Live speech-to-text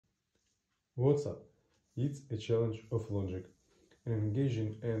What's up? It's a challenge of logic, an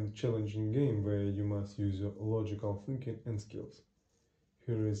engaging and challenging game where you must use your logical thinking and skills.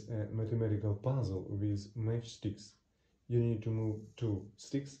 Here is a mathematical puzzle with matchsticks. You need to move two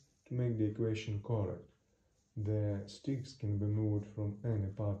sticks to make the equation correct. The sticks can be moved from any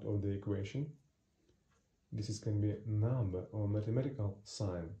part of the equation. This can be a number or mathematical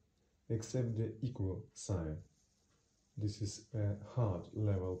sign, except the equal sign. This is a hard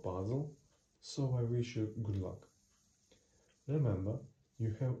level puzzle, so I wish you good luck. Remember,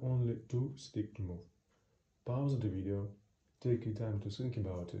 you have only two sticks to move. Pause the video, take your time to think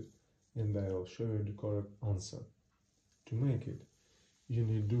about it, and I will show you the correct answer. To make it, you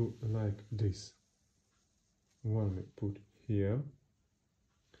need to do like this. One we put here,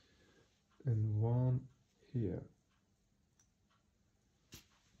 and one here.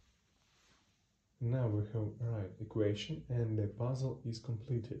 Now we have right equation and the puzzle is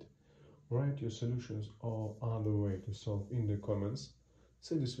completed. Write your solutions or other way to solve in the comments.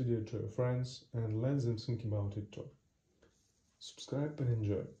 Send this video to your friends and let them think about it too. Subscribe and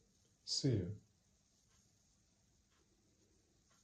enjoy. See you.